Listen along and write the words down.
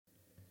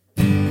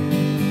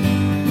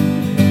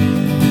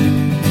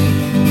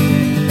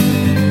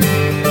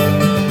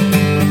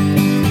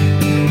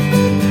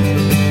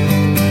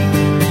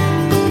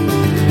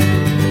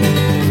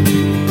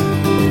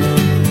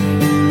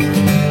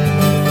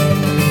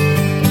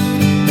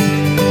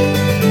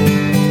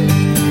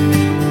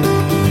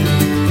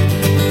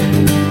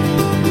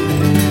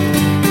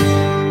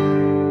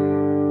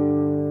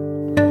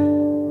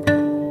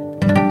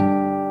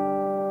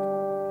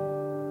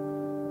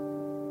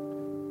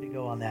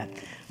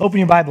that. Open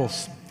your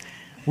Bibles.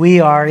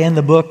 We are in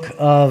the book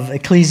of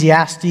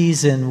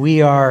Ecclesiastes, and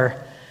we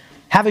are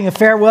having a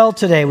farewell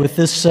today with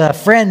this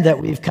friend that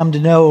we've come to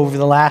know over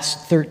the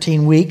last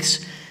 13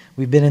 weeks.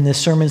 We've been in this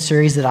sermon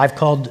series that I've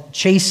called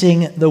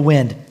Chasing the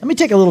Wind. Let me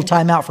take a little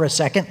time out for a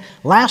second.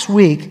 Last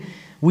week,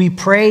 we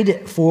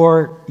prayed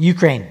for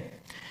Ukraine,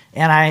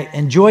 and I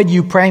enjoyed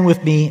you praying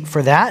with me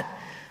for that.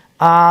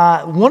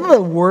 One of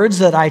the words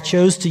that I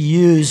chose to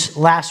use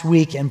last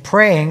week in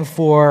praying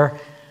for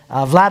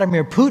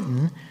Vladimir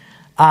Putin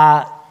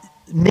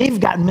may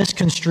have gotten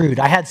misconstrued.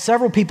 I had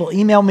several people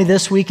email me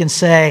this week and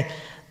say,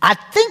 I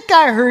think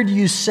I heard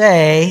you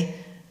say,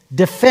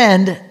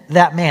 defend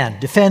that man,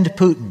 defend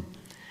Putin.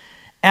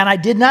 And I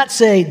did not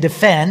say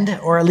defend,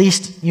 or at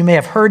least you may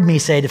have heard me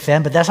say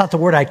defend, but that's not the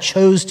word I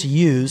chose to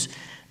use.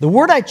 The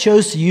word I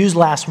chose to use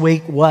last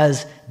week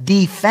was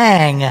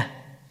defang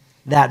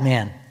that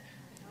man.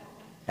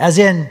 As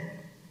in,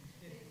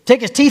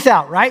 take his teeth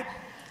out, right?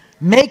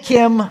 Make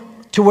him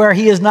to where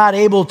he is not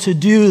able to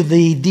do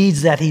the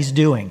deeds that he's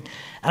doing.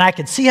 And I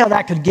could see how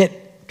that could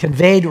get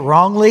conveyed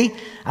wrongly.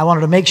 I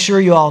wanted to make sure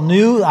you all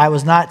knew I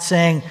was not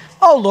saying,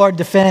 oh Lord,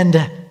 defend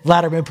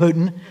Vladimir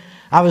Putin.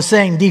 I was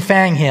saying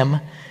defang him.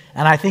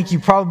 And I think you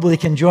probably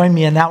can join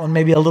me in that one,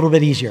 maybe a little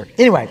bit easier.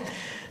 Anyway,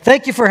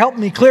 thank you for helping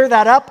me clear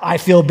that up. I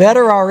feel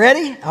better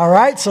already. All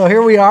right, so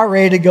here we are,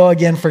 ready to go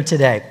again for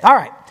today. All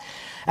right.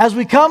 As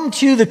we come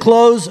to the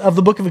close of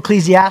the book of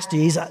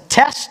Ecclesiastes,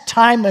 test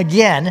time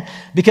again,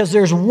 because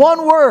there's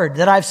one word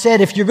that I've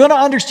said, if you're going to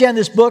understand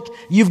this book,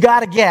 you've got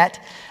to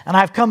get. And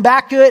I've come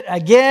back to it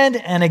again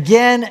and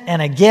again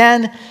and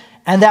again.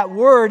 And that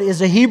word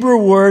is a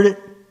Hebrew word.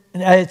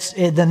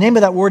 The name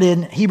of that word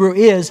in Hebrew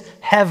is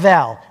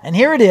Hevel. And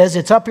here it is.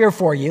 It's up here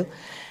for you.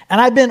 And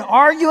I've been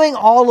arguing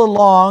all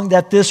along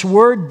that this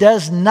word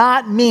does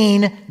not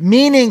mean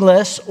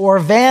meaningless or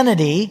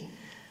vanity.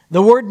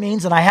 The word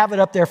means, and I have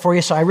it up there for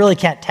you, so I really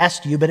can't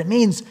test you, but it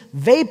means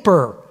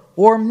vapor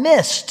or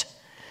mist.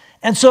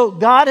 And so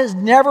God has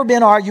never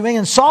been arguing,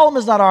 and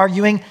Solomon's not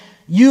arguing,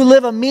 you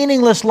live a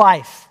meaningless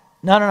life.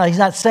 No, he's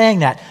not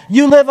saying that.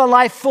 You live a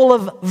life full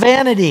of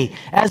vanity,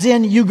 as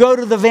in you go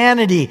to the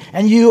vanity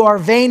and you are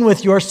vain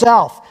with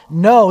yourself.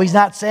 No, he's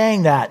not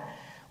saying that.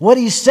 What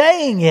he's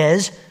saying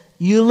is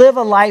you live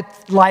a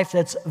life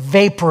that's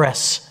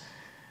vaporous.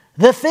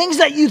 The things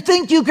that you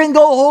think you can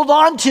go hold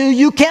on to,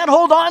 you can't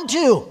hold on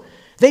to.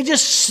 They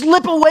just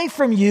slip away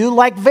from you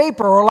like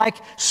vapor or like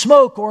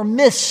smoke or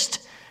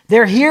mist.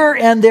 They're here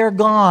and they're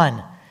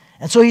gone.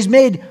 And so he's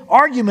made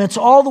arguments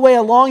all the way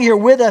along here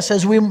with us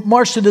as we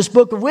march through this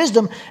book of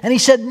wisdom. And he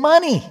said,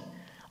 money.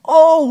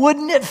 Oh,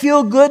 wouldn't it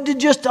feel good to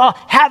just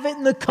have it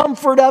in the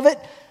comfort of it?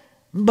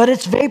 But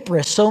it's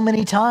vaporous so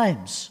many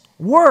times.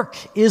 Work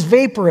is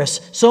vaporous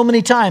so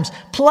many times.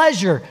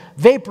 Pleasure,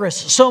 vaporous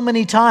so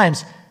many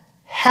times.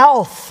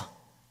 Health,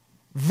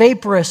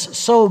 vaporous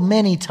so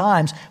many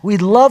times.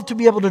 We'd love to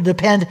be able to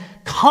depend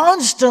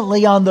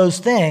constantly on those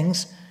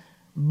things,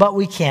 but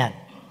we can't.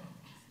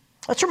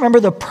 Let's remember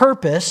the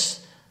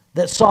purpose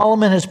that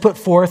Solomon has put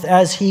forth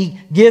as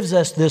he gives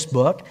us this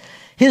book.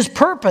 His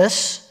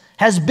purpose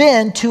has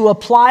been to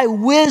apply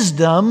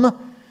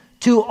wisdom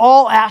to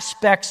all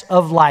aspects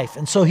of life.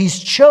 And so he's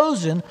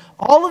chosen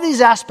all of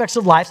these aspects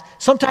of life.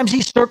 Sometimes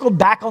he's circled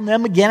back on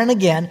them again and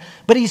again.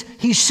 But he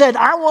said,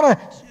 I want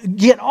to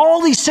get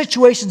all these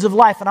situations of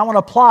life and I want to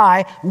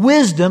apply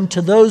wisdom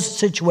to those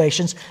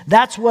situations.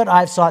 That's what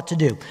I've sought to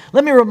do.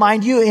 Let me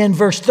remind you, in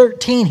verse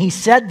 13, he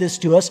said this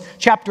to us.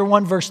 Chapter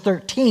 1, verse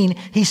 13,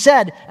 he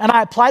said, and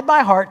I applied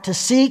my heart to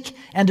seek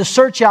and to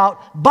search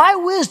out by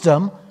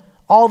wisdom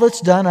all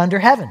that's done under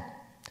heaven.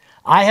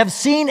 I have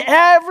seen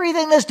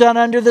everything that's done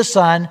under the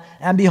sun,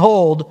 and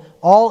behold,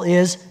 all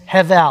is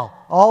Hevel.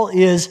 All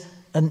is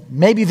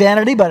maybe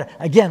vanity, but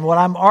again, what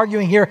I'm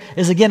arguing here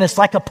is, again, it's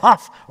like a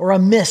puff or a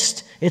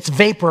mist. It's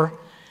vapor,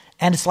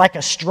 and it's like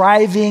a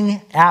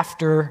striving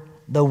after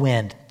the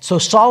wind. So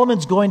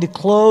Solomon's going to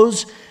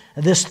close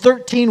this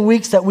 13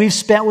 weeks that we've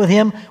spent with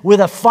him with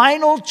a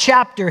final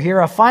chapter here,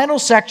 a final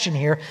section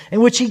here,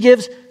 in which he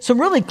gives some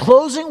really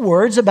closing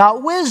words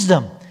about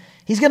wisdom.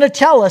 He's going to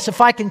tell us, if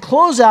I can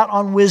close out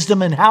on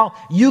wisdom and how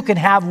you can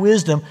have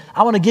wisdom,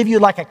 I want to give you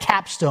like a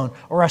capstone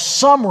or a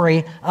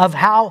summary of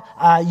how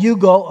you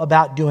go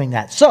about doing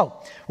that. So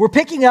we're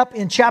picking up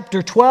in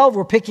chapter 12.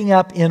 We're picking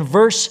up in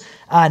verse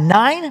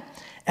 9.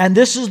 And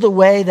this is the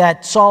way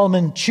that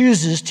Solomon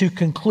chooses to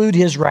conclude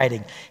his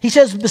writing. He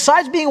says,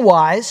 besides being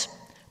wise,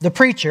 the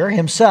preacher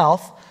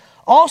himself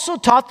also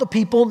taught the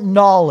people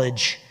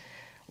knowledge,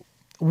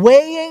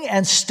 weighing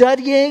and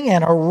studying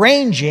and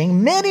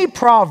arranging many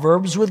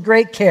proverbs with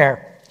great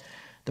care.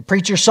 The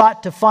preacher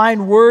sought to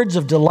find words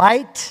of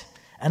delight,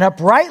 and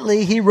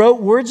uprightly he wrote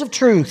words of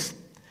truth.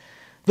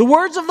 The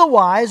words of the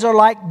wise are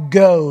like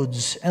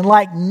goads, and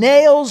like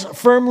nails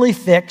firmly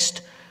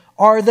fixed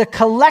are the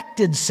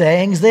collected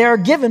sayings. They are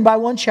given by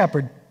one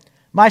shepherd.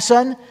 My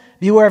son,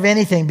 beware of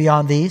anything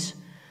beyond these.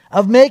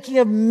 Of making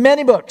of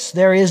many books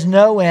there is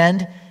no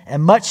end,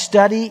 and much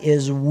study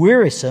is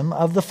wearisome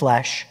of the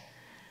flesh.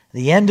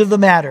 The end of the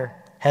matter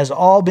has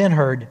all been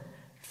heard.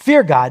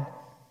 Fear God,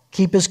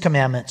 keep his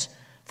commandments,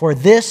 for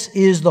this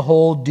is the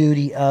whole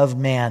duty of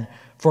man.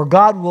 For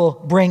God will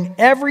bring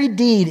every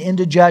deed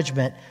into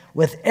judgment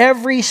with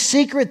every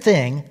secret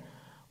thing,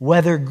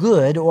 whether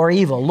good or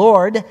evil.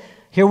 Lord,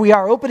 here we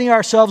are opening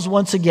ourselves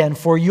once again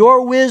for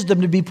your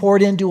wisdom to be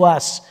poured into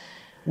us.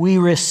 We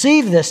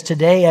receive this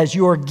today as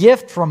your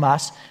gift from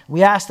us.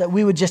 We ask that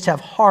we would just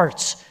have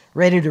hearts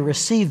ready to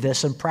receive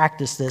this and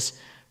practice this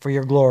for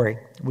your glory.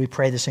 We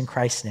pray this in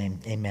Christ's name.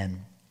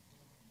 Amen.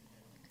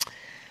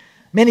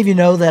 Many of you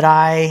know that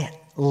I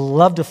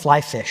love to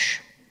fly fish,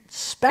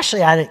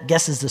 especially I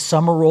guess as the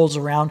summer rolls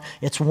around.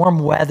 It's warm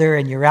weather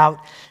and you're out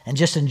and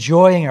just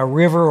enjoying a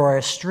river or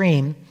a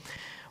stream.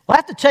 Well, I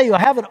have to tell you, I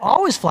haven't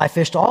always fly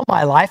fished all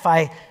my life.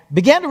 I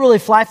began to really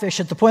fly fish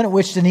at the point at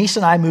which Denise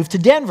and I moved to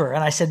Denver.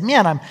 And I said,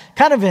 man, I'm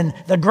kind of in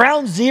the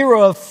ground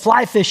zero of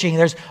fly fishing.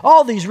 There's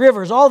all these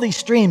rivers, all these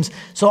streams.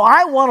 So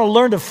I want to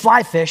learn to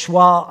fly fish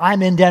while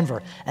I'm in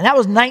Denver. And that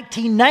was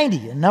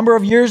 1990, a number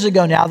of years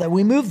ago now that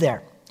we moved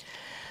there.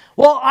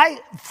 Well, I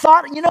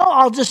thought,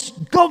 I'll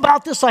just go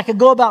about this like I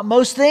go about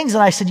most things.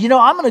 And I said,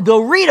 I'm going to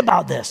go read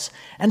about this.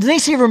 And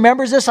Denise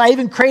remembers this. I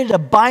even created a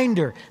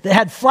binder that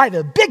had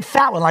a big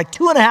fat one, like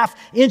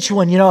 2.5-inch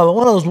one,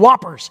 one of those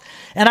whoppers.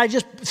 And I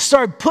just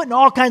started putting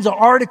all kinds of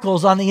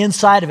articles on the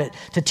inside of it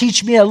to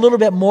teach me a little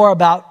bit more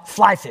about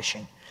fly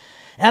fishing.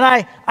 And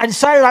I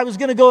decided I was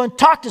going to go and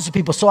talk to some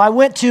people. So I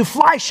went to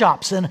fly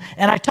shops and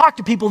I talked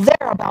to people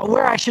there about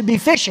where I should be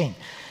fishing.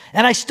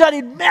 And I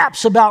studied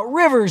maps about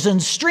rivers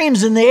and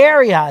streams in the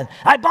area.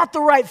 I bought the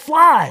right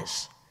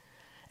flies.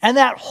 And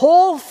that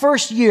whole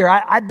first year,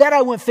 I bet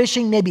I went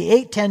fishing maybe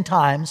 8-10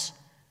 times,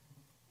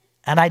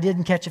 and I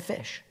didn't catch a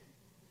fish.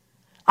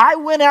 I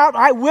went out,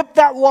 I whipped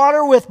that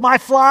water with my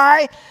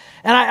fly,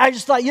 and I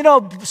just thought,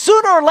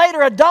 sooner or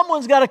later, a dumb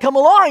one's got to come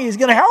along. He's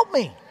going to help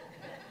me.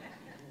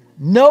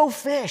 No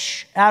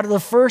fish out of the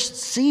first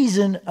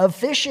season of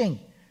fishing.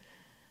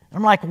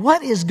 I'm like,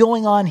 what is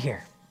going on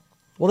here?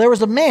 Well, there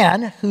was a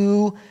man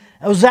who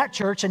was at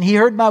church, and he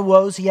heard my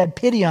woes. He had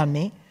pity on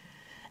me.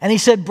 And he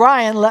said,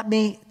 Brian, let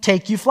me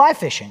take you fly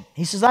fishing.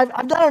 He says,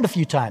 I've done it a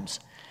few times.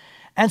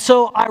 And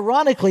so,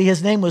 ironically,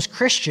 his name was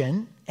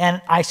Christian.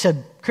 And I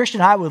said, Christian,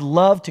 I would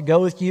love to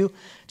go with you.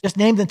 Just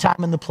name the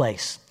time and the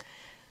place.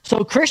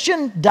 So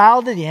Christian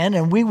dialed it in,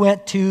 and we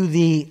went to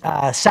the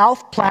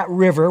South Platte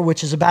River,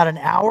 which is about an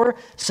hour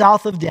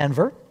south of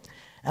Denver.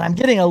 And I'm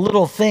getting a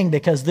little thing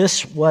because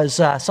this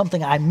was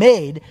something I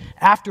made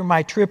after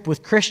my trip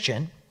with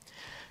Christian.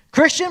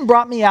 Christian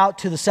brought me out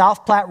to the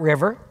South Platte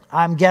River.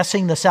 I'm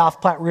guessing the South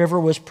Platte River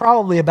was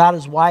probably about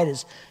as wide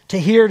as to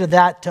here to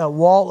that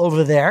wall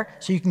over there.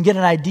 So you can get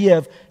an idea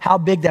of how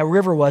big that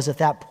river was at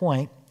that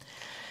point.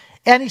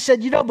 And he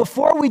said,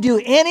 before we do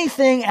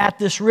anything at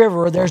this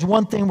river, there's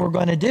one thing we're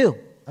going to do.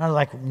 And I was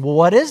like, well,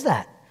 what is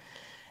that?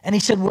 And he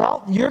said,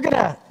 well, you're going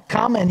to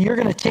come and you're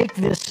going to take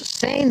this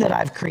seine that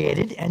I've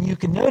created, and you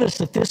can notice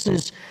that this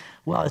is,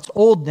 well, it's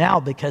old now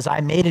because I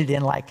made it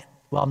in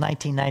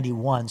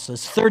 1991, so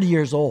it's 30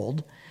 years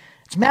old.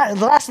 It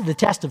lasted the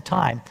test of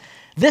time.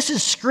 This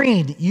is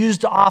screened,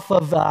 used off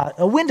of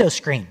a window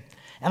screen,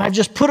 and I've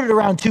just put it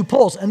around 2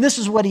 poles, and this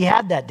is what he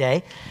had that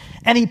day.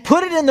 And he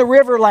put it in the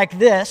river like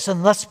this,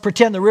 and let's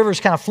pretend the river's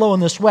kind of flowing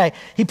this way.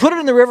 He put it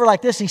in the river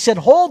like this, and he said,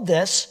 hold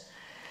this,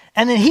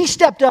 and then he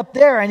stepped up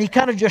there, and he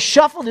kind of just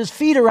shuffled his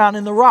feet around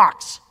in the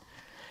rocks.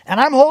 And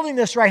I'm holding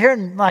this right here,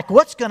 and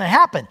what's going to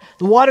happen?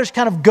 The water's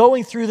kind of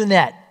going through the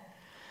net.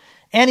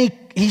 And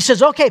he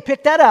says, okay,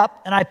 pick that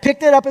up. And I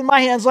picked it up in my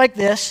hands like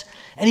this,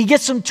 and he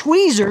gets some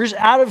tweezers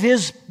out of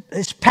his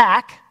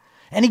pack,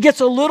 and he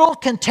gets a little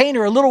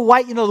container, a little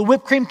white, the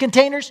whipped cream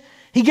containers.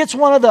 He gets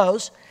one of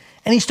those,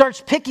 and he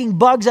starts picking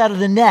bugs out of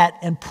the net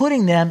and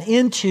putting them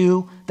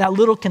into that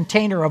little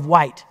container of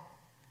white.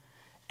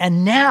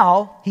 And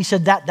now, he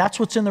said, that's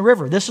what's in the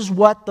river. This is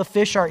what the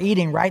fish are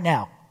eating right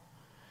now.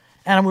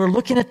 And we're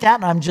looking at that,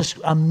 and I'm just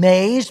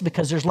amazed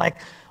because there's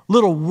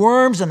little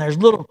worms, and there's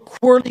little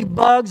quirly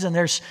bugs, and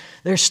there's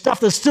stuff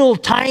that's still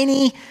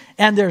tiny,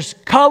 and there's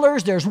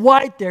colors, there's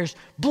white, there's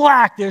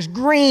black, there's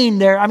green,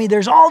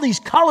 there's all these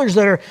colors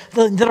that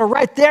are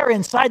right there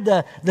inside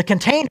the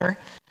container.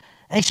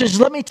 And he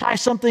says, let me tie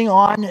something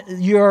on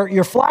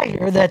your fly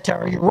here,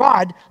 or your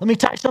rod, let me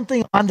tie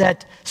something on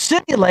that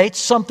simulates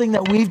something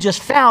that we've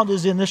just found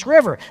is in this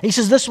river. He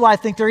says, this is what I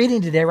think they're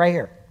eating today right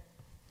here.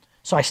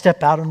 So I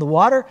step out in the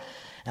water,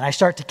 and I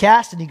start to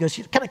cast, and he goes,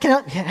 can I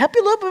help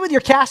you a little bit with your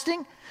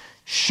casting?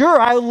 Sure,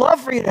 I would love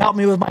for you to help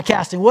me with my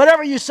casting.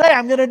 Whatever you say,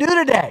 I'm going to do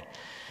today.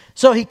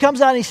 So he comes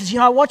out, and he says,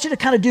 I want you to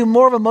kind of do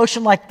more of a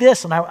motion like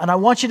this, and I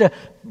want you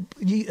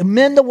to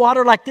mend the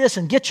water like this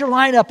and get your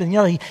line up. And,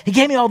 he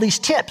gave me all these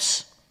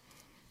tips.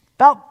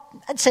 About,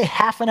 I'd say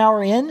half an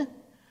hour in,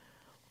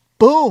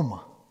 boom,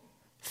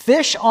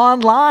 fish on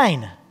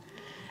line.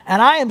 And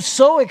I am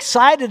so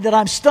excited that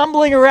I'm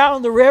stumbling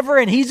around the river,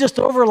 and he's just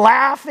over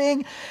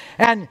laughing.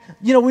 And,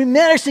 we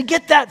managed to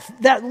get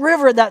that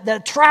river,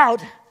 that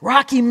trout,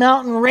 Rocky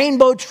Mountain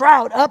rainbow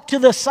trout, up to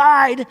the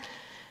side.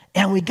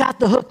 And we got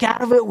the hook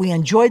out of it. We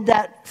enjoyed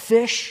that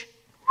fish.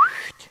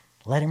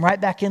 Let him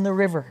right back in the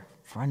river.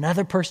 for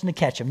another person to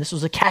catch him. This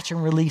was a catch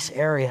and release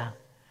area.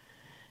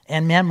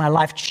 And man, my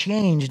life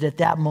changed at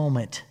that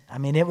moment. I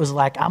mean, it was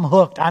like, I'm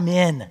hooked, I'm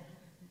in.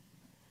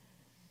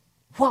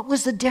 What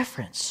was the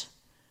difference?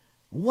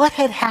 What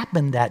had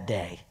happened that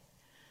day?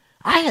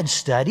 I had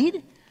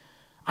studied.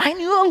 I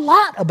knew a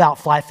lot about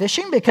fly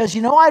fishing because,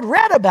 I'd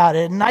read about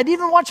it and I'd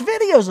even watched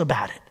videos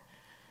about it.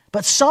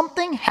 But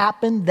something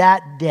happened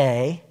that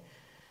day,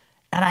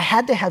 and I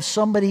had to have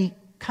somebody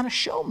kind of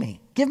show me,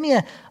 give me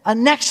a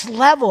next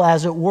level,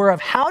 as it were, of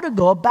how to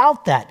go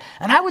about that.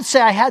 And I would say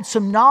I had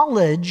some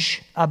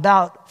knowledge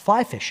about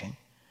fly fishing,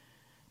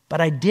 but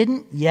I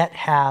didn't yet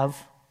have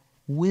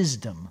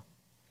wisdom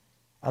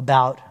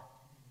about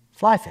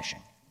fly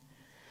fishing.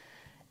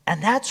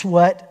 And that's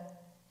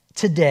what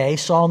today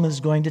Solomon is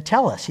going to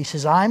tell us. He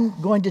says,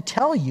 I'm going to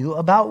tell you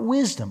about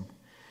wisdom.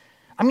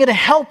 I'm going to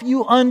help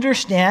you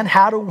understand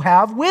how to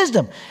have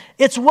wisdom.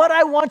 It's what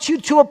I want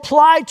you to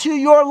apply to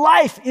your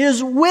life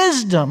is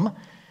wisdom.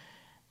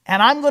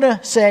 And I'm going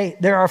to say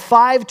there are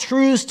 5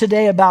 truths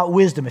today about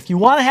wisdom. If you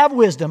want to have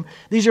wisdom,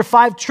 these are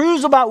 5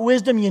 truths about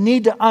wisdom you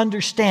need to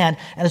understand.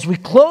 And as we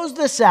close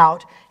this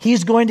out,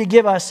 he's going to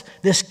give us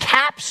this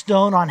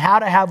capstone on how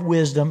to have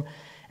wisdom.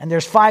 And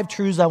there's 5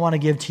 truths I want to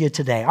give to you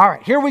today. All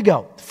right, here we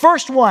go.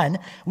 First one,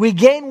 we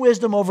gain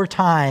wisdom over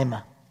time.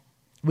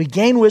 We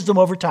gain wisdom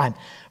over time.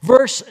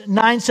 Verse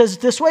 9 says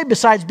it this way,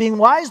 besides being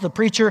wise, the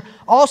preacher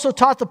also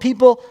taught the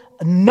people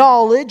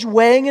knowledge,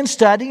 weighing and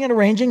studying and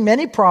arranging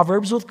many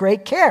proverbs with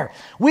great care.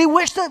 We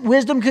wish that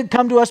wisdom could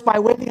come to us by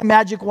waving a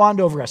magic wand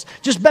over us.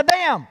 Just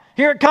bam,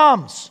 here it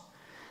comes.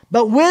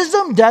 But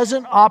wisdom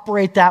doesn't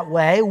operate that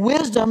way.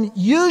 Wisdom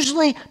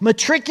usually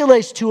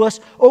matriculates to us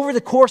over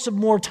the course of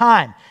more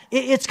time.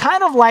 It's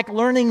kind of like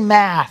learning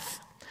math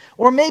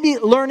or maybe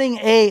learning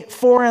a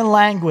foreign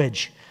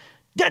language.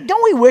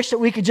 Don't we wish that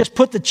we could just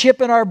put the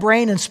chip in our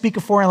brain and speak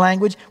a foreign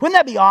language? Wouldn't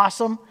that be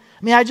awesome?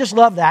 I mean, I just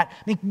love that.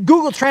 I mean,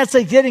 Google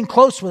Translate getting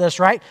close with us,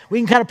 right? We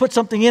can kind of put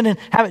something in and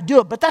have it do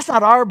it. But that's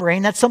not our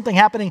brain. That's something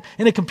happening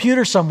in a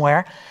computer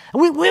somewhere.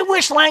 And we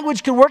wish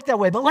language could work that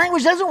way, but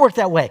language doesn't work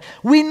that way.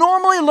 We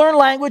normally learn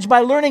language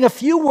by learning a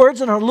few words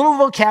and a little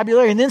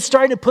vocabulary and then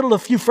starting to put a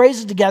few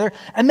phrases together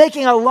and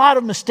making a lot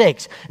of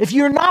mistakes. If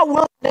you're not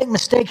willing to make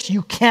mistakes,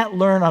 you can't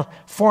learn a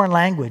foreign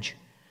language.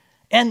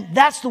 And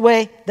that's the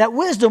way that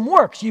wisdom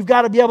works. You've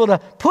got to be able to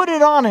put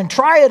it on and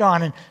try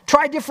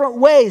different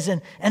ways.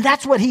 And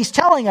that's what he's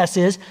telling us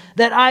is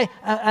that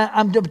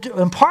I'm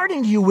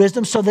imparting to you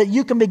wisdom so that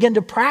you can begin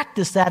to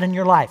practice that in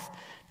your life.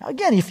 Now,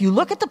 again, if you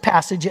look at the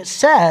passage, it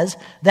says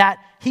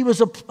that he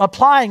was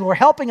applying or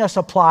helping us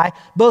apply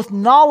both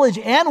knowledge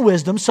and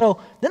wisdom.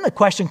 So then the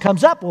question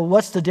comes up, well,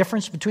 what's the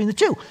difference between the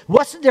two?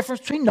 What's the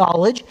difference between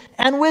knowledge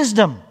and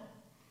wisdom?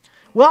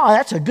 Well,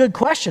 that's a good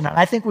question, and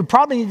I think we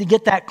probably need to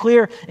get that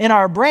clear in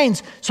our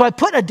brains. So I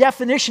put a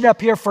definition up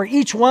here for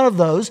each one of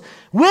those.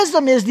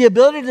 Wisdom is the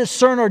ability to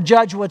discern or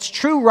judge what's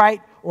true,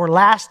 right, or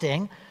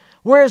lasting,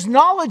 whereas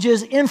knowledge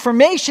is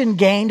information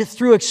gained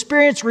through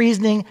experience,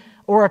 reasoning,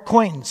 or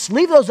acquaintance.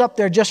 Leave those up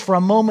there just for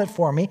a moment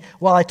for me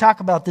while I talk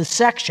about this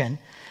section,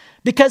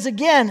 because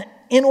again,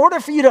 in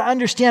order for you to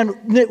understand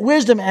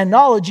wisdom and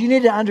knowledge, you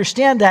need to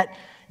understand that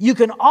you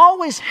can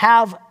always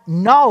have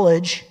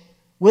knowledge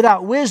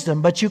without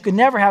wisdom, but you can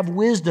never have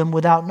wisdom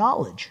without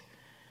knowledge.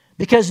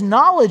 Because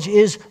knowledge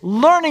is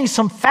learning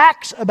some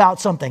facts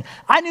about something.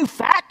 I knew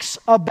facts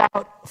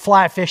about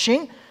fly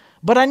fishing,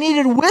 but I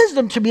needed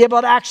wisdom to be able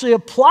to actually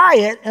apply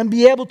it and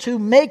be able to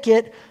make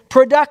it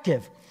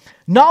productive.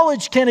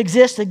 Knowledge can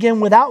exist, again,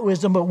 without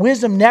wisdom, but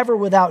wisdom never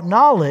without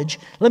knowledge.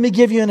 Let me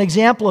give you an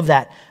example of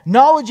that.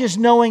 Knowledge is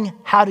knowing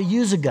how to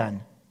use a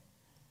gun,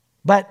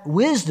 but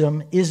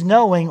wisdom is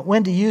knowing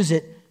when to use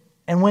it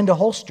and when to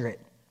holster it.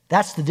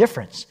 That's the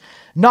difference.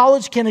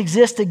 Knowledge can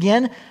exist,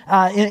 again,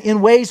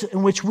 in ways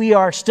in which we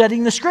are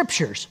studying the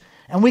Scriptures.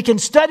 And we can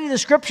study the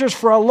Scriptures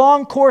for a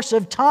long course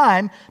of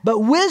time, but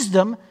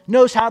wisdom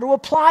knows how to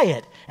apply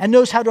it and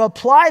knows how to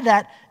apply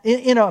that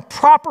in a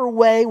proper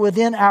way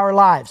within our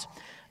lives.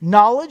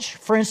 Knowledge,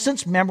 for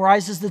instance,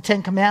 memorizes the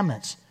 10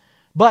 Commandments,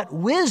 but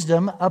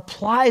wisdom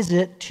applies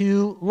it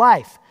to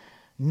life.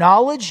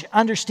 Knowledge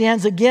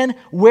understands, again,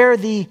 where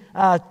the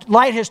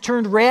light has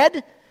turned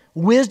red.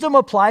 Wisdom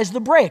applies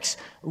the brakes.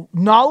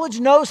 Knowledge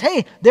knows,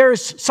 hey,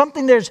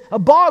 there's a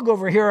bog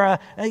over here,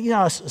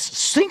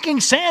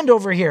 sinking sand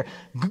over here.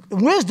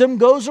 Wisdom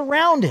goes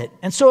around it.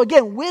 And so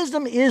again,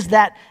 wisdom is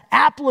that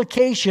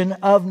application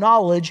of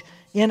knowledge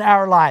in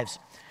our lives.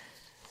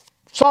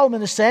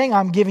 Solomon is saying,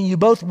 I'm giving you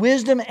both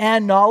wisdom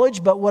and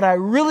knowledge, but what I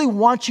really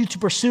want you to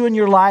pursue in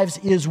your lives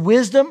is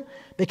wisdom,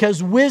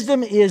 because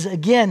wisdom is,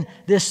 again,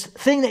 this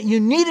thing that you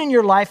need in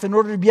your life in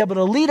order to be able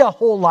to lead a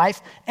whole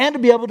life and to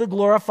be able to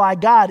glorify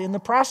God in the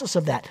process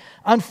of that.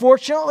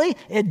 Unfortunately,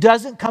 it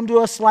doesn't come to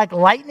us like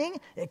lightning.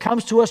 It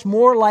comes to us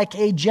more like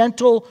a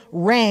gentle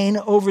rain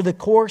over the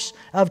course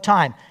of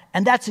time.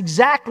 And that's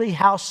exactly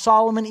how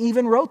Solomon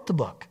even wrote the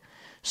book.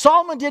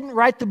 Solomon didn't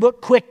write the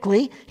book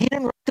quickly. He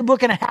didn't write the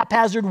book in a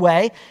haphazard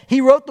way.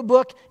 He wrote the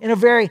book in a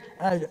very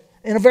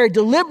in a very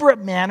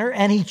deliberate manner,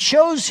 and he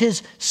chose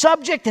his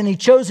subject and he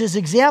chose his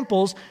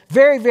examples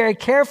very, very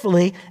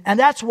carefully, and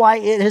that's why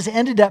it has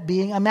ended up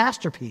being a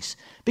masterpiece.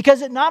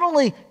 Because it not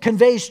only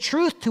conveys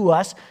truth to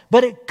us,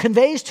 but it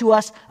conveys to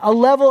us a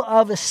level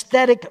of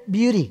aesthetic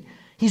beauty.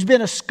 He's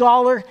been a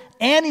scholar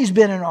and he's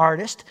been an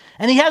artist,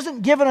 and he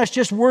hasn't given us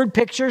just word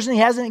pictures, and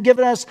he hasn't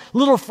given us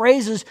little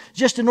phrases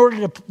just in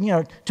order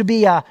to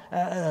be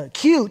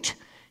cute.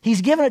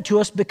 He's given it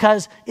to us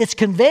because it's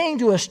conveying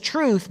to us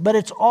truth, but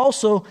it's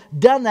also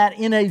done that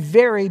in a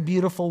very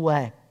beautiful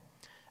way.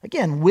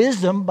 Again,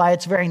 wisdom by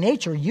its very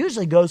nature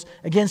usually goes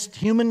against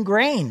human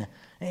grain.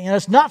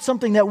 It's not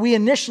something that we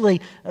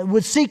initially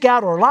would seek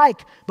out or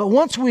like, but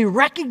once we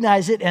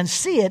recognize it and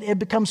see it, it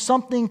becomes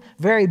something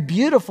very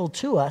beautiful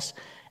to us.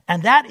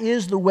 And that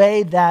is the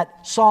way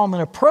that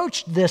Solomon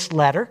approached this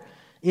letter,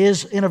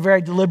 is in a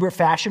very deliberate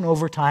fashion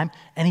over time.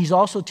 And he's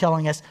also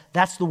telling us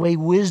that's the way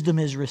wisdom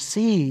is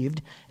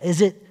received,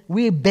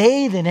 we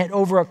bathe in it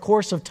over a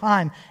course of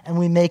time and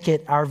we make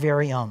it our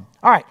very own.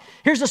 All right,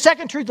 here's the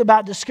second truth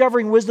about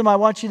discovering wisdom I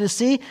want you to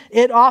see.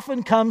 It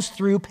often comes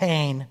through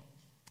pain.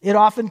 It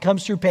often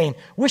comes through pain.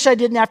 Wish I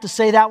didn't have to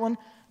say that one,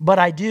 but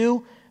I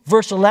do.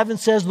 Verse 11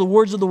 says, the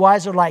words of the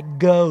wise are like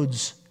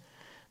goads.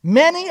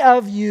 Many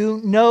of you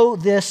know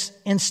this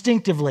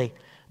instinctively,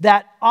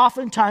 that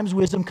oftentimes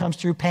wisdom comes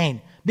through pain.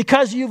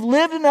 Because you've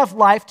lived enough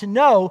life to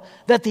know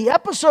that the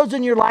episodes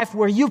in your life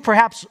where you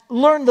perhaps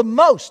learned the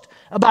most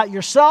about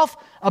yourself,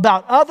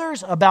 about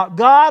others, about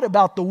God,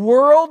 about the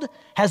world,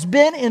 has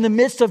been in the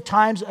midst of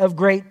times of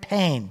great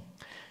pain.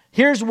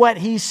 Here's what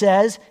he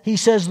says. He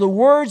says, the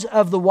words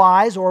of the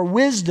wise, or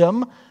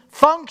wisdom,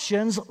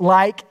 functions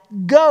like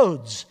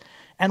goads.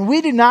 And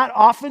we do not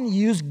often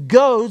use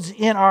goads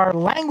in our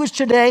language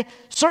today,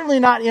 certainly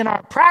not in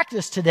our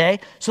practice today.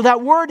 So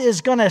that word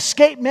is going to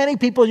escape many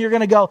people, and you're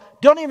going to go,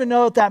 don't even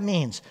know what that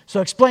means.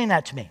 So explain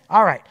that to me.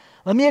 All right,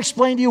 let me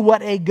explain to you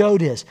what a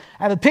goad is.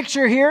 I have a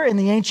picture here in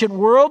the ancient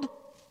world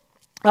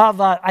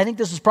of, I think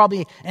this is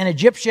probably an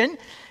Egyptian,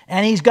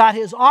 and he's got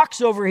his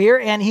ox over here,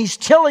 and he's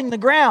tilling the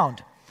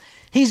ground.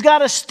 He's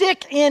got a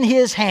stick in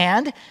his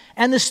hand,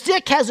 and the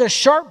stick has a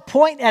sharp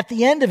point at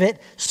the end of it.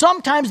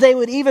 Sometimes they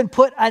would even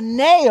put a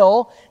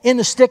nail in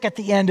the stick at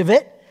the end of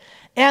it.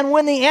 And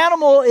when the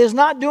animal is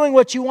not doing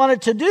what you want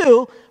it to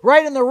do,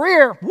 right in the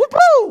rear,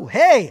 whoop-oo,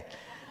 hey,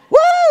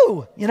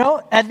 woo,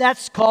 and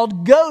that's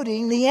called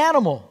goading the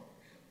animal.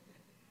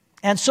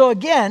 And so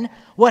again,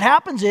 what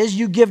happens is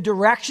you give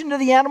direction to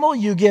the animal,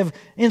 you give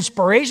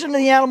inspiration to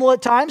the animal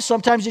at times.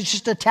 Sometimes it's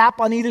just a tap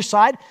on either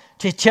side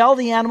to tell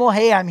the animal,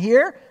 hey, I'm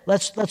here.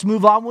 Let's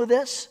move on with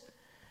this.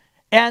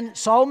 And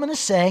Solomon is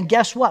saying,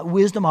 guess what?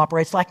 Wisdom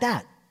operates like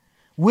that.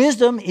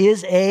 Wisdom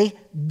is a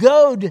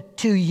goad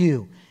to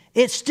you.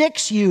 It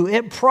sticks you.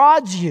 It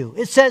prods you.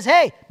 It says,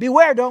 hey,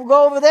 beware, don't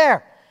go over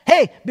there.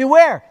 Hey,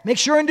 beware, make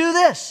sure and do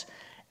this.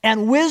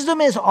 And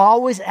wisdom is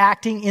always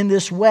acting in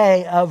this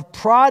way of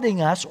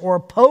prodding us or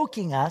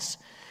poking us,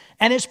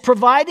 and it's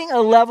providing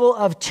a level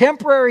of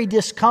temporary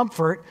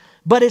discomfort,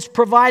 but it's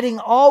providing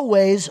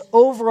always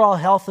overall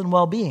health and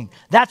well-being.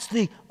 That's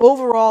the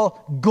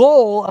overall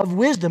goal of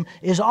wisdom,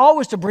 is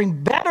always to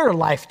bring better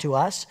life to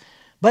us,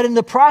 but in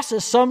the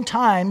process,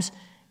 sometimes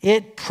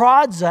it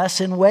prods us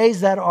in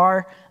ways that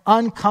are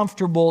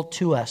uncomfortable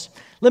to us.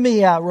 Let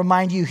me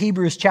remind you,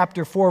 Hebrews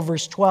chapter 4,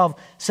 verse 12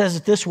 says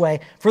it this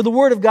way, for the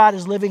word of God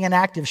is living and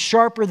active,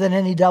 sharper than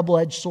any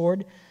double-edged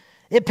sword.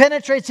 It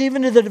penetrates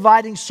even to the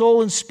dividing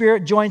soul and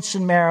spirit, joints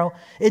and marrow.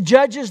 It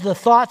judges the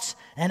thoughts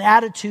and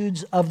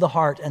attitudes of the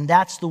heart. And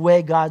that's the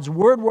way God's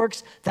word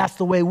works. That's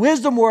the way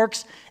wisdom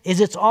works,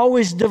 is it's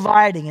always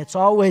dividing. It's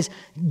always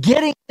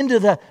getting into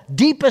the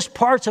deepest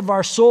parts of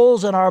our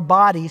souls and our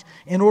bodies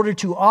in order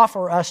to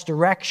offer us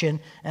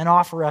direction and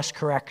offer us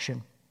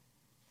correction.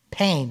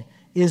 Pain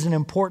is an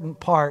important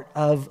part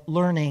of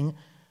learning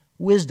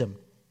wisdom.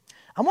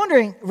 I'm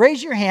wondering,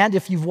 raise your hand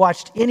if you've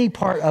watched any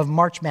part of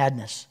March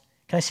Madness.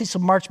 Can I see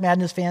some March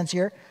Madness fans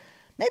here?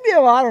 Maybe,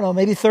 I don't know,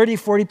 maybe 30,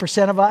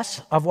 40% of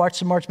us have watched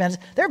some March Madness.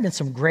 There have been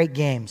some great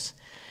games.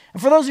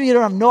 And for those of you who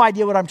don't have no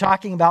idea what I'm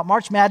talking about,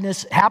 March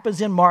Madness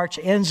happens in March,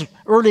 ends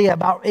early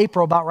about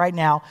April, about right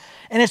now.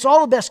 And it's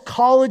all the best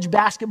college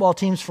basketball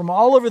teams from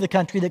all over the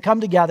country that come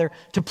together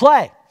to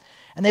play.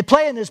 And they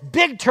play in this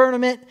big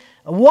tournament.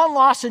 One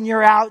loss and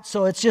you're out,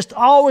 so it's just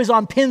always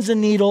on pins and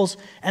needles,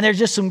 and there's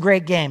just some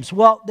great games.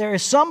 Well, there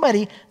is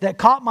somebody that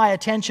caught my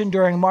attention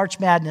during March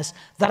Madness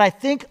that I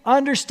think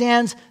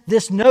understands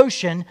this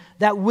notion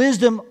that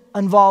wisdom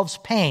involves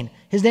pain.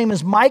 His name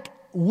is Mike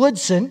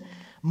Woodson.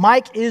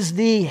 Mike is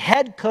the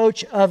head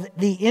coach of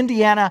the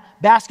Indiana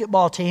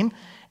basketball team,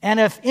 and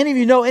if any of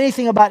you know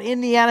anything about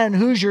Indiana and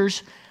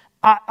Hoosiers,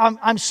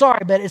 I'm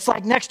sorry, but it's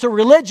like next to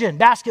religion,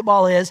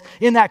 basketball is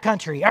in that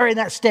country, or in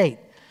that state.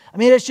 I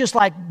mean, it's just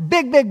like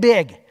big, big,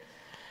 big.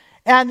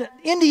 And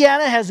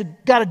Indiana has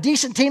got a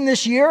decent team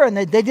this year, and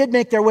they did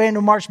make their way into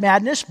March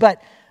Madness.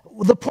 But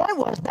the point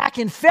was, back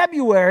in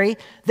February,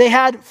 they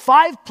had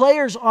 5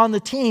 players on the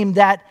team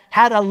that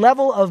had a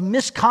level of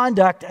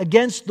misconduct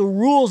against the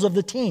rules of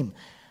the team.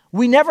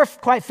 We never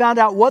quite found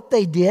out what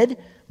they did,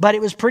 but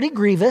it was pretty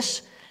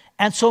grievous.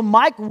 And so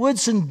Mike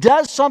Woodson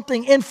does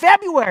something in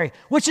February,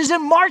 which is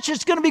in March.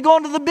 It's going to be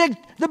going to the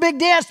big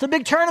dance, the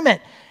big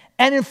tournament.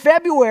 And in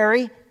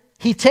February,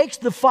 he takes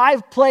the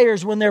 5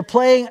 players when they're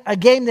playing a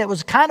game that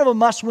was kind of a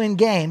must-win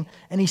game,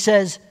 and he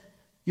says,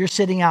 "You're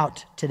sitting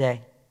out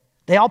today."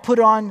 They all put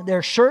on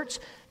their shirts.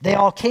 They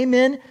all came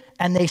in,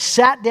 and they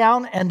sat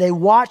down, and they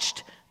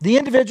watched the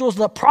individuals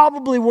that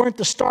probably weren't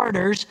the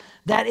starters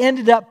that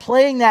ended up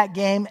playing that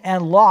game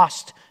and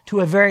lost to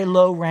a very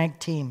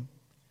low-ranked team.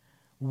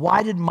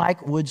 Why did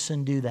Mike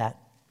Woodson do that?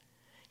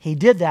 He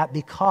did that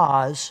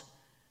because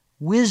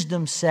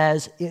wisdom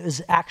says it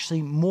is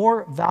actually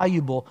more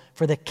valuable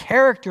for the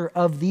character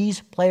of these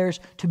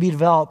players to be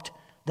developed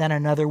than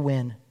another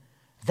win.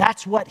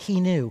 That's what he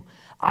knew.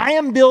 I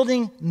am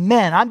building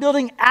men. I'm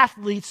building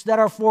athletes that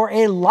are for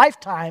a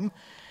lifetime,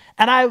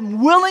 and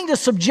I'm willing to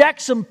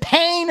subject some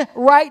pain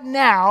right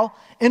now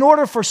in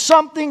order for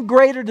something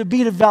greater to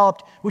be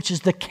developed, which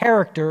is the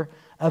character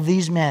of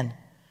these men.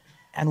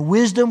 And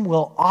wisdom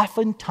will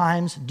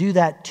oftentimes do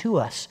that to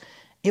us.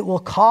 It will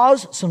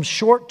cause some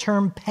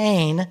short-term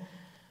pain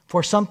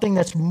for something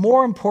that's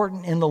more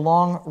important in the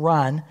long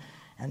run.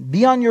 And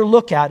be on your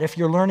lookout if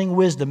you're learning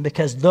wisdom,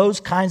 because those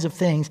kinds of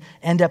things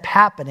end up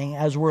happening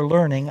as we're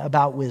learning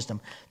about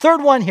wisdom.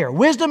 Third one here,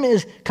 wisdom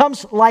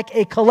comes like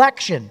a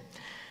collection.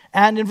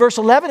 And in verse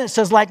 11 it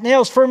says, "Like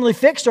nails firmly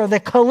fixed are the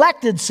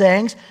collected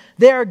sayings.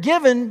 They are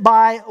given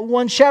by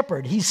one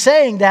shepherd." He's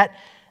saying that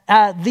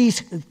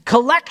these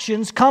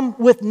collections come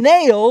with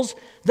nails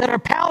that are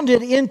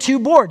pounded into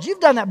boards. You've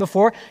done that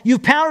before.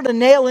 You've pounded a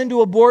nail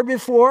into a board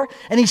before.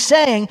 And he's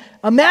saying,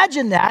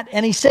 imagine that.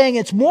 And he's saying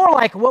it's more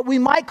like what we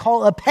might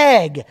call a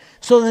peg.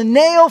 So the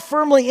nail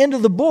firmly into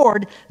the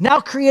board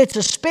now creates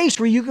a space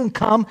where you can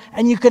come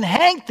and you can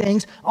hang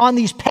things on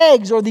these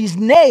pegs or these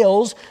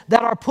nails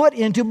that are put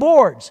into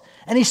boards.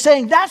 And he's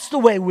saying that's the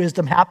way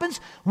wisdom happens.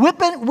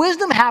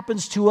 Wisdom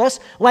happens to us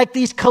like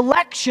these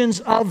collections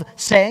of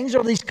sayings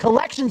or these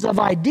collections of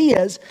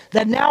ideas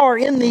that now are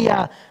in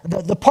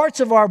the parts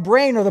of our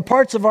brain or the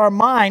parts of our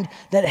mind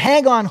that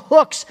hang on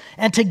hooks.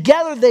 And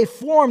together they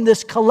form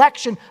this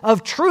collection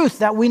of truth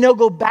that we know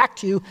go back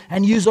to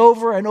and use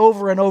over and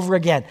over and over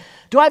again.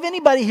 Do I have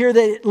anybody here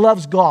that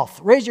loves golf?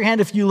 Raise your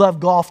hand if you love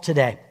golf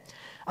today.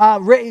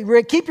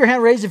 Keep your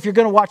hand raised if you're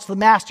going to watch the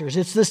Masters.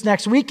 It's this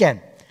next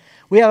weekend.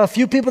 We have a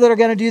few people that are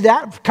going to do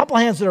that. A couple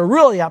hands that are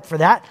really up for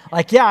that.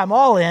 Like, yeah, I'm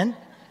all in.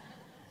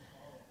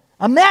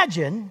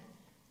 Imagine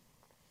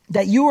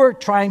that you were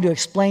trying to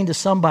explain to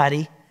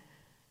somebody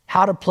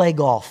how to play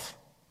golf.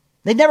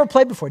 They'd never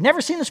played before,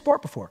 never seen the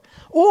sport before.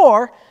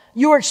 Or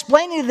you were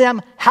explaining to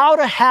them how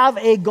to have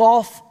a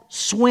golf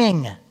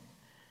swing.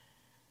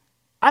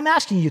 I'm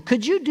asking you,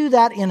 could you do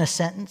that in a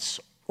sentence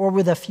or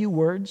with a few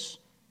words?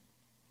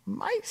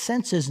 My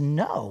sense is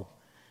no.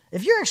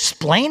 If you're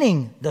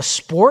explaining the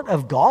sport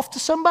of golf to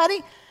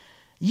somebody,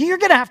 you're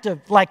going to have to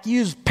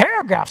use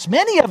paragraphs,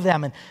 many of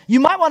them. And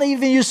you might want to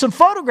even use some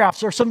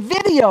photographs or some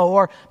video,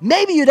 or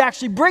maybe you'd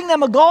actually bring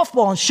them a golf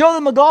ball and show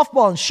them a golf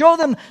ball and show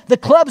them the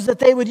clubs that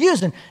they would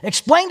use and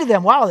explain to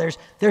them, wow,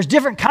 there's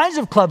different kinds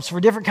of clubs for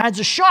different kinds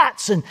of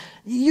shots. And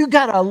you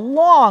got a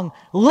long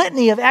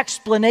litany of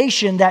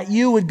explanation that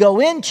you would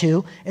go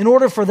into in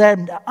order for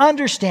them to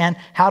understand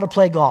how to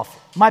play golf.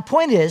 My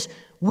point is,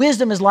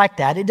 wisdom is like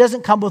that. It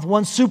doesn't come with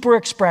one super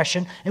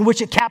expression in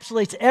which it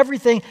encapsulates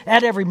everything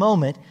at every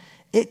moment.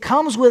 It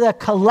comes with a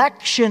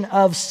collection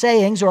of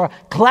sayings or a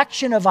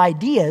collection of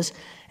ideas,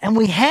 and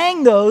we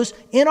hang those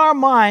in our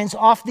minds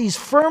off these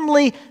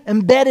firmly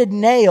embedded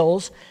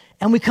nails,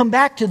 and we come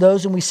back to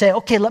those and we say,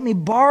 okay, let me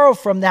borrow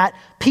from that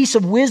piece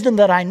of wisdom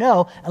that I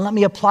know and let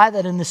me apply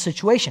that in this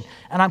situation.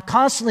 And I'm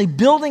constantly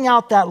building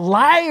out that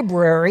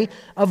library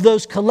of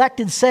those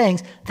collected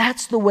sayings.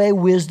 That's the way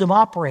wisdom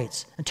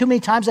operates. And too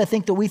many times I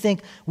think that we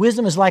think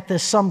wisdom is like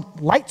this some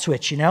light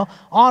switch, on,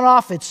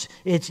 off, it's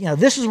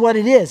this is what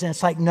it is. And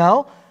it's like,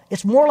 no,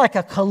 it's more like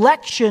a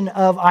collection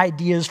of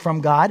ideas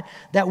from God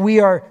that we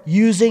are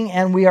using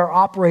and we are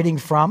operating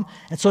from.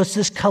 And so it's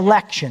this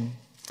collection.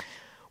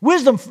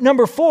 Wisdom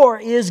number 4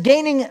 is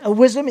gaining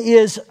wisdom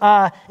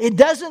it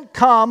doesn't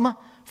come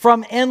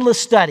from endless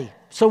study.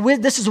 So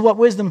this is what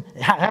wisdom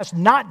has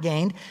not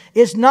gained.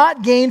 It's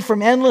not gained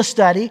from endless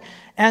study.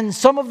 And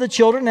some of the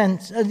children,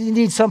 and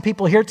indeed some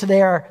people here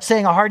today, are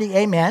saying a hearty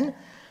amen.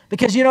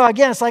 Because,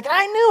 again, it's like,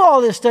 I knew all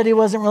this study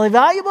wasn't really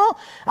valuable.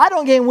 I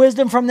don't gain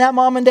wisdom from that,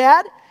 Mom and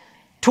Dad.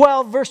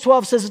 Verse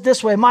 12 says it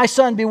this way, "My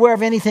son, beware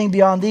of anything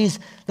beyond these.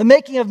 The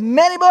making of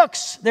many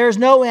books, there is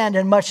no end,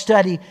 and much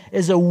study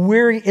is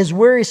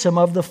wearisome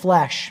of the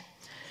flesh."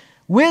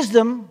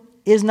 Wisdom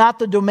is not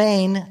the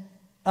domain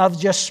of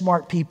just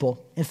smart people.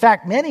 In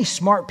fact, many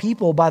smart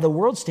people, by the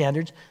world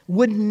standards,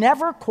 would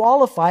never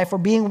qualify for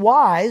being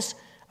wise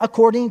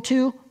according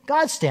to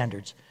God's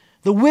standards.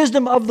 The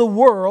wisdom of the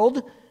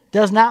world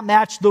does not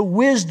match the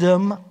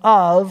wisdom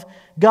of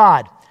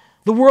God.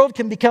 The world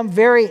can become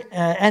very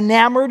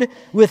enamored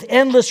with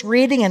endless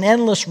reading and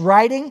endless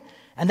writing,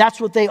 and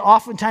that's what they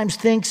oftentimes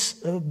think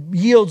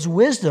yields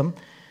wisdom.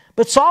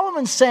 But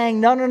Solomon's saying,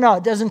 no,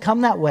 it doesn't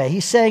come that way.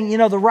 He's saying,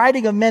 the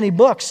writing of many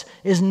books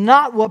is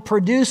not what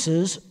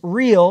produces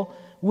real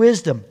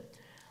wisdom.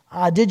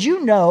 Did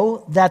you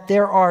know that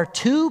there are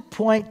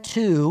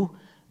 2.2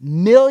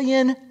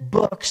 million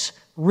books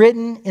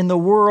written in the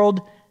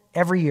world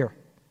every year?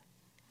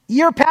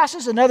 Year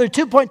passes, another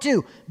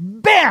 2.2.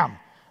 Bam!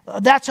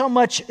 That's how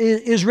much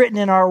is written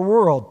in our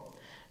world.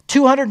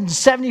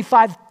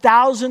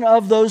 275,000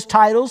 of those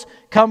titles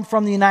come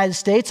from the United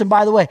States. And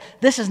by the way,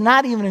 this is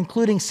not even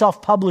including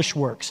self-published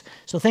works.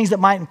 So things that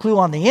might include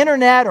on the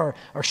internet or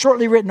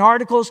shortly written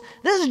articles.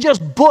 This is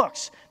just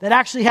books that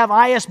actually have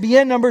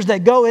ISBN numbers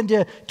that go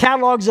into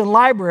catalogs and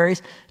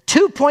libraries.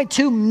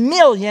 2.2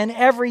 million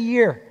every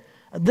year.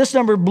 This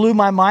number blew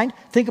my mind.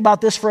 Think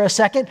about this for a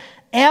second.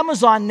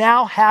 Amazon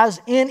now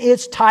has in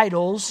its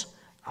titles,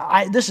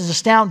 this is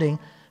astounding,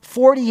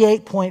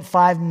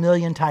 48.5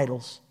 million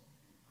titles.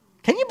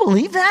 Can you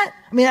believe that?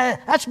 I mean,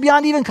 that's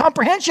beyond even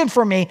comprehension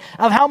for me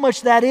of how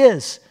much that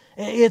is.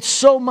 It's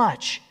so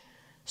much.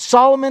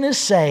 Solomon is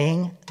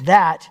saying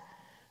that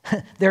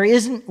there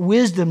isn't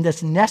wisdom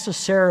that's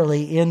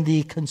necessarily in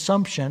the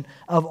consumption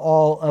of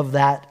all of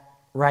that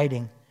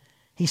writing.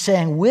 He's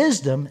saying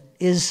wisdom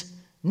is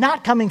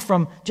not coming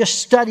from just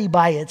study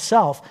by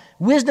itself.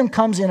 Wisdom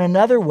comes in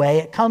another way.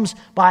 It comes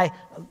by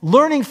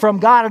learning from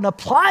God and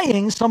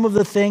applying some of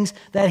the things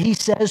that he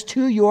says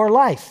to your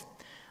life.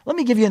 Let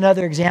me give you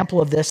another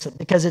example of this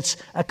because it's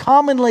a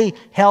commonly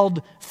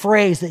held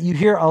phrase that you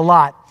hear a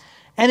lot.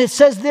 And it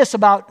says this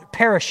about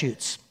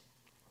parachutes.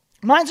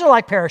 Mine are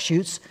like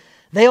parachutes.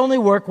 They only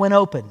work when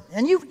open.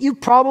 And you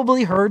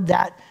probably heard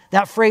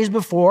that phrase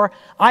before.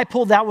 I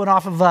pulled that one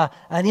off of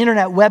an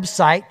internet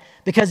website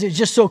because it's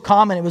just so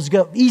common it was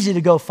easy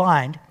to go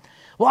find.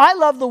 Well, I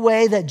love the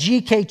way that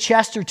G.K.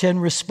 Chesterton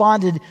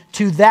responded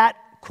to that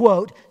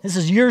quote. This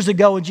is years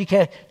ago when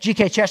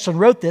G.K. Chesterton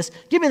wrote this.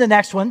 Give me the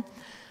next one.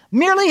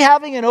 Merely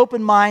having an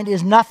open mind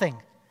is nothing.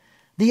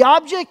 The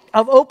object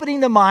of opening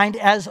the mind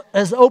as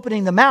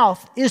opening the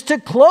mouth is to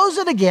close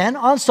it again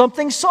on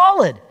something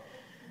solid.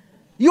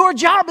 Your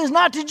job is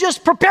not to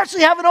just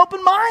perpetually have an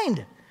open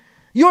mind.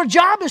 Your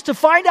job is to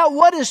find out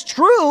what is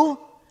true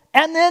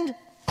and then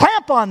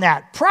clamp on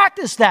that,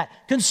 practice that,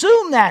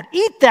 consume that,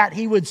 eat that,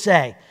 he would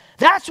say.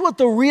 That's what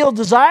the real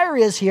desire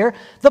is here.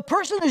 The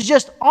person who's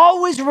just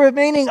always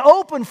remaining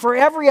open for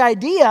every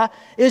idea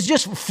is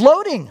just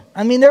floating.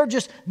 I mean, they're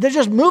just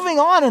moving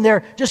on and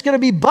they're just going to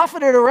be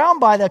buffeted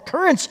around by the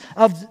currents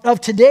of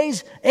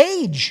today's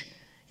age.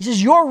 He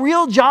says, your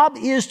real job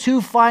is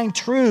to find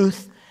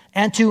truth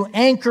and to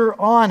anchor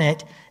on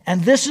it.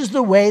 And this is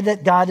the way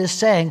that God is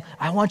saying,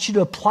 I want you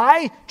to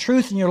apply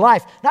truth in your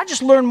life. Not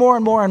just learn more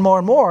and more and more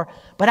and more,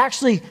 but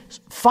actually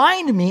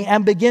find me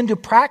and begin to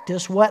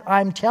practice what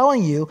I'm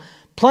telling you.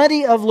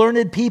 Plenty of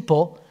learned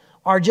people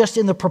are just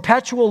in the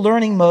perpetual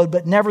learning mode,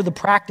 but never the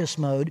practice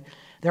mode.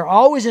 They're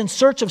always in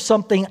search of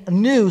something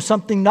new,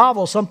 something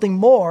novel, something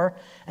more.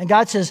 And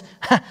God says,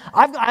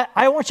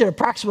 I want you to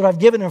practice what I've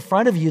given in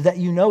front of you that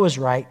you know is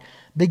right.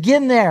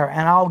 Begin there,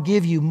 and I'll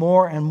give you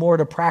more and more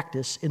to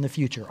practice in the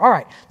future. All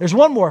right, there's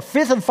one more.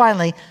 Fifth and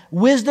finally,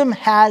 wisdom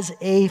has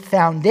a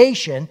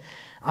foundation.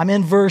 I'm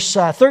in verse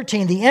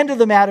 13. The end of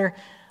the matter,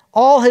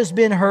 all has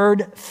been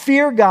heard.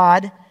 Fear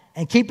God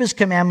and keep his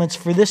commandments,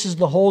 for this is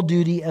the whole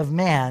duty of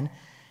man.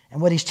 And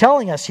what he's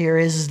telling us here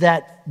is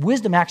that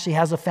wisdom actually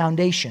has a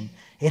foundation.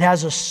 It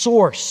has a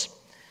source.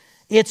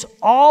 It's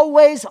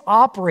always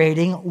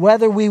operating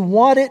whether we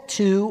want it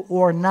to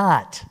or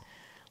not.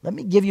 Let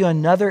me give you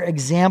another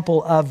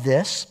example of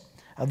this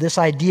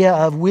idea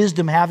of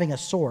wisdom having a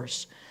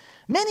source.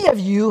 Many of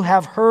you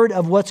have heard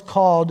of what's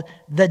called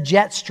the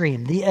jet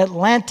stream, the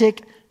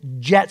Atlantic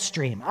jet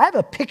stream. I have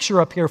a picture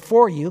up here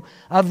for you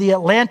of the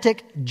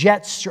Atlantic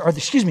jet stream, or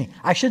excuse me,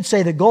 I should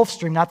say the Gulf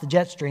Stream, not the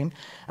jet stream.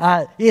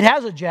 It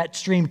has a jet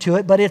stream to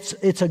it, but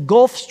it's a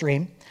Gulf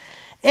Stream.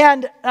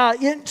 And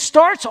it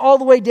starts all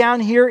the way down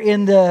here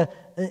in the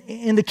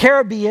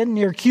Caribbean,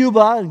 near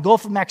Cuba and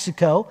Gulf of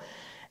Mexico.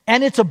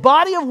 And it's a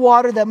body of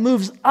water that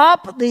moves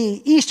up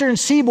the eastern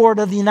seaboard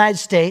of the United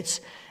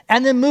States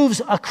and then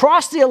moves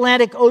across the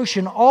Atlantic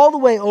Ocean all the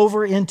way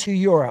over into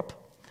Europe.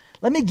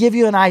 Let me give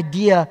you an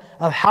idea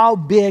of how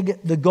big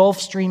the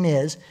Gulf Stream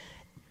is.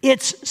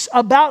 It's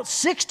about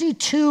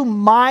 62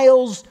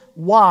 miles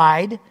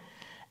wide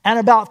and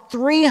about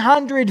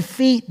 300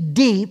 feet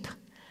deep.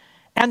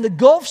 And the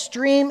Gulf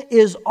Stream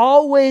is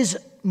always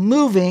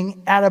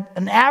moving at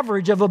an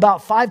average of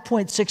about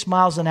 5.6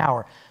 miles an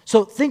hour.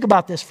 So think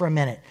about this for a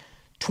minute.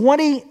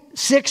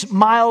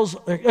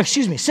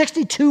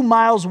 62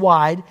 miles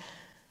wide,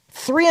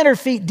 300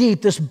 feet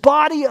deep, this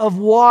body of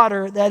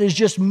water that is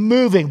just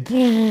moving.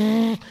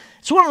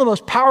 It's one of the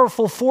most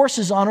powerful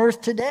forces on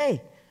earth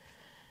today.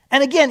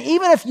 And again,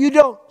 even if you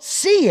don't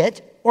see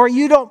it or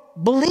you don't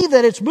believe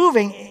that it's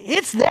moving,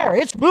 it's there,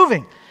 it's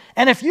moving.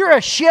 And if you're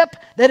a ship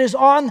that is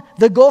on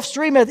the Gulf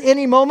Stream at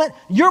any moment,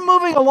 you're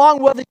moving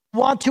along whether you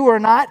want to or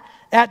not.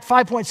 at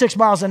 5.6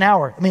 miles an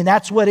hour. I mean,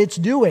 that's what it's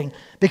doing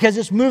because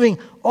it's moving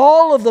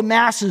all of the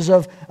masses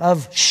of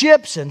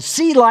ships and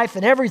sea life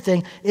and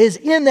everything is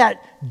in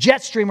that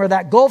jet stream or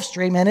that Gulf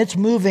Stream, and it's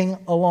moving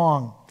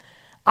along.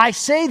 I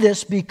say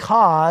this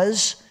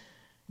because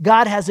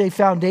God has a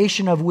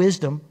foundation of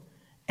wisdom,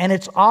 and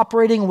it's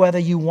operating whether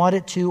you want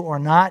it to or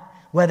not,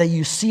 whether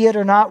you see it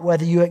or not,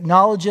 whether you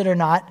acknowledge it or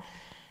not.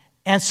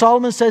 And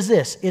Solomon says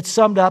this, it's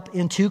summed up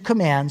in 2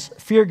 commands,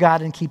 fear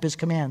God and keep his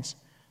commands.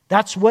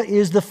 That's what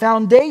is the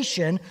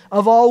foundation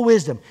of all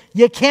wisdom.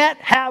 You can't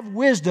have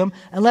wisdom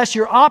unless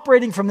you're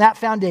operating from that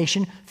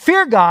foundation.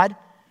 Fear God,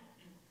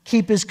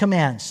 keep his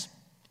commands.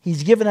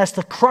 He's given us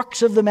the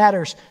crux of the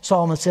matters,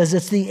 Solomon says.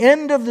 It's the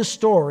end of the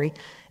story.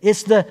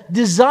 It's the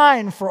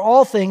design for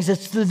all things.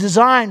 It's the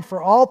design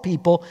for all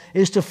people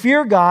is to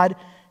fear God,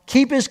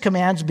 keep his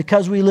commands,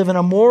 because we live in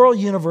a moral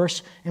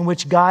universe in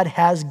which God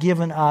has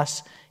given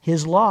us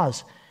his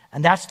laws.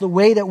 And that's the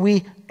way that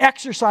we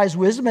exercise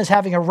wisdom, is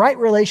having a right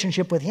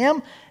relationship with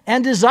him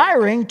and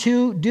desiring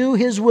to do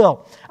his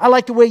will. I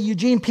like the way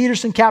Eugene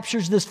Peterson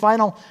captures this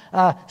final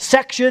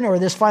section or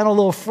this final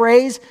little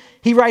phrase.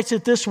 He writes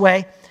it this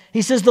way.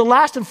 He says, the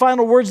last and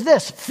final word is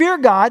this: fear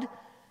God,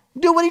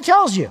 do what he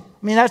tells you.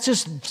 I mean, that's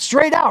just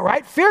straight out,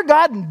 right? Fear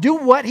God and do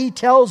what he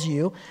tells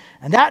you.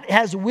 And that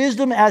has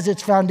wisdom as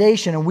its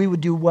foundation, and we would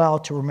do well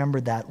to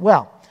remember that.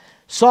 Well,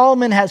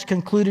 Solomon has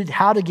concluded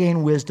how to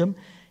gain wisdom.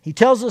 He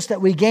tells us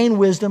that we gain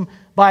wisdom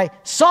by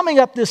summing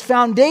up this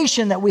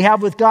foundation that we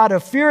have with God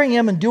of fearing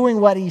him and doing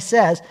what he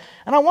says.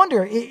 And I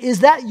wonder,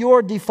 is that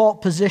your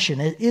default position?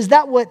 Is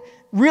that what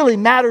really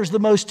matters the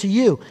most to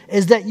you?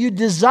 Is that you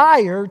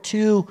desire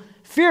to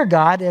fear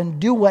God and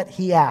do what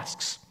he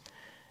asks?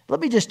 Let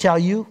me just tell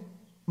you,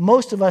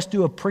 most of us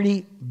do a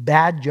pretty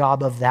bad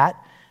job of that.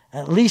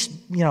 At least,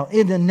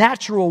 in the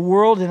natural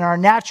world, in our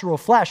natural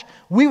flesh,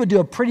 we would do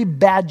a pretty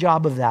bad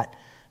job of that.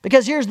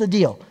 Because here's the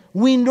deal.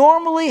 We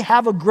normally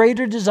have a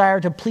greater desire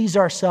to please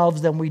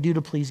ourselves than we do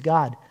to please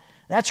God.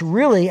 That's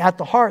really at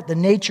the heart, the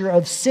nature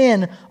of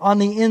sin on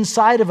the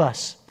inside of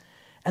us.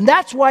 And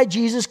that's why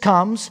Jesus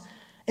comes,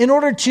 in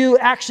order to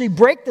actually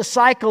break the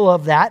cycle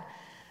of that.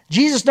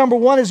 Jesus, number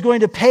one, is going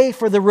to pay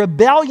for the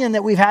rebellion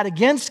that we've had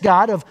against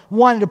God of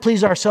wanting to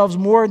please ourselves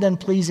more than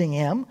pleasing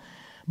him.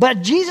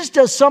 But Jesus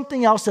does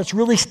something else that's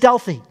really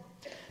stealthy,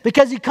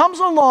 because he comes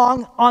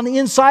along on the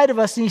inside of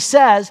us and he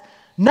says,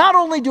 not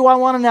only do I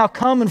want to now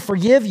come and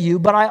forgive you,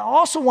 but I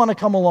also want to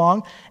come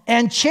along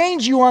and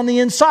change you on the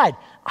inside.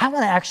 I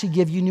want to actually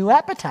give you new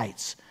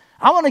appetites.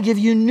 I want to give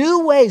you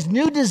new ways,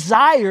 new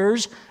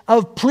desires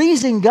of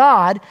pleasing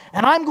God,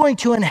 and I'm going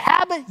to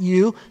inhabit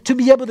you to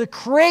be able to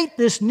create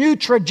this new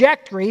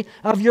trajectory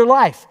of your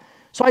life.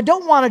 So I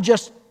don't want to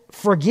just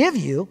forgive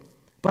you,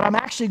 but I'm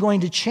actually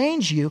going to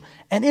change you.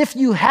 And if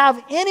you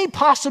have any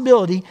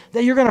possibility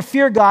that you're going to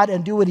fear God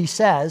and do what he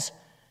says,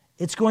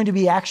 it's going to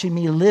be actually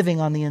me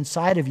living on the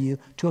inside of you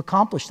to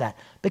accomplish that.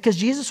 Because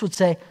Jesus would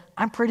say,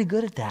 I'm pretty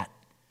good at that.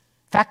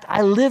 In fact,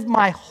 I lived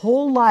my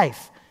whole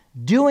life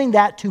doing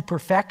that to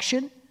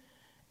perfection,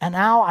 and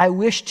now I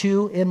wish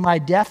to, in my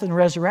death and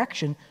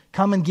resurrection,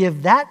 come and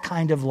give that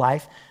kind of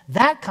life,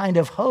 that kind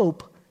of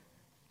hope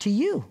to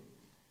you.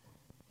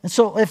 And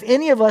so if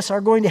any of us are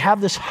going to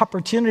have this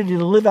opportunity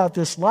to live out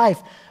this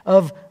life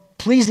of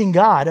pleasing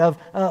God, of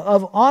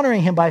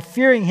honoring him by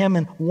fearing him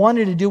and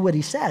wanting to do what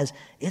he says,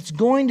 it's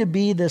going to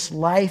be this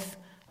life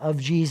of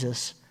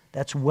Jesus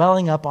that's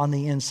welling up on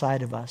the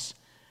inside of us.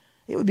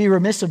 It would be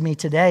remiss of me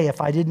today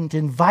if I didn't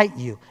invite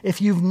you.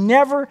 If you've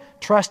never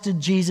trusted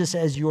Jesus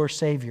as your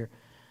Savior,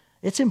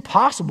 it's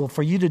impossible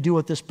for you to do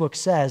what this book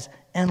says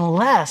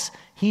unless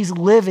he's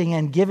living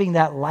and giving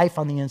that life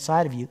on the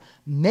inside of you.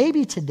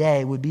 Maybe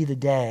today would be the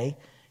day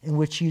in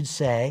which you'd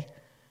say,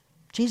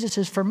 Jesus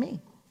is for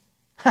me.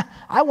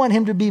 I want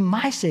him to be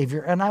my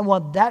Savior, and I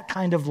want that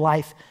kind of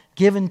life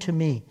given to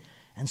me.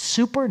 And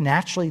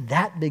supernaturally,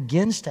 that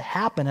begins to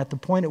happen at the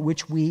point at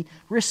which we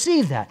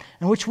receive that,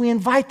 in which we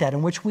invite that,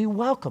 in which we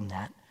welcome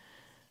that.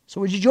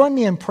 So would you join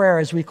me in prayer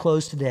as we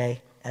close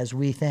today, as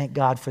we thank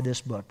God for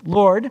this book?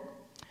 Lord,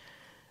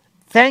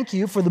 thank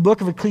you for the book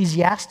of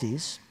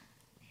Ecclesiastes,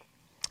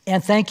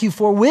 and thank you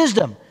for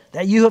wisdom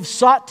that you have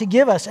sought to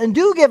give us and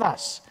do give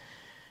us.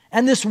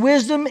 And this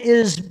wisdom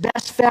is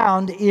best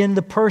found in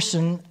the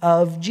person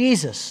of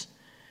Jesus.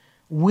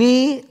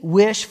 We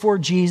wish for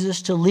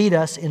Jesus to lead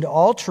us into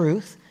all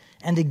truth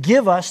and to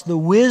give us the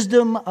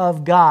wisdom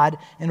of God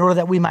in order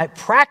that we might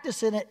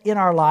practice it in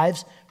our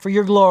lives for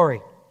your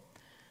glory.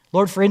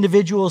 Lord, for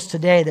individuals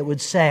today that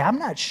would say, I'm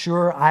not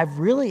sure I've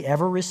really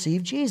ever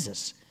received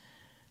Jesus.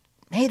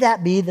 May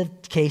that be the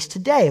case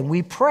today. And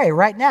we pray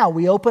right now,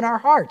 we open our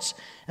hearts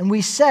and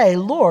we say,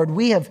 Lord,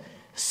 we have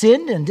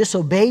sinned and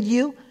disobeyed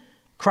you.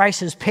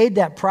 Christ has paid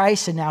that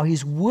price, and now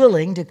he's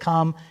willing to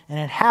come and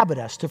inhabit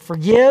us, to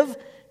forgive,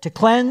 to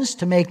cleanse,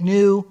 to make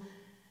new,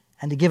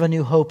 and to give a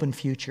new hope and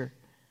future.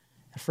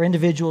 And for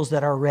individuals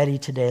that are ready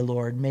today,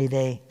 Lord, may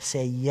they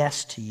say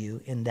yes to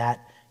you in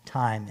that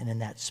time and in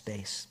that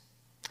space.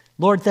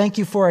 Lord, thank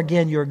you for,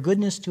 again, your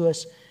goodness to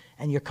us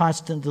and your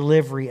constant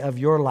delivery of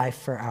your life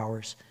for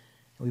ours.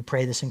 We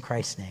pray this in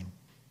Christ's name.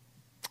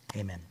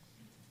 Amen.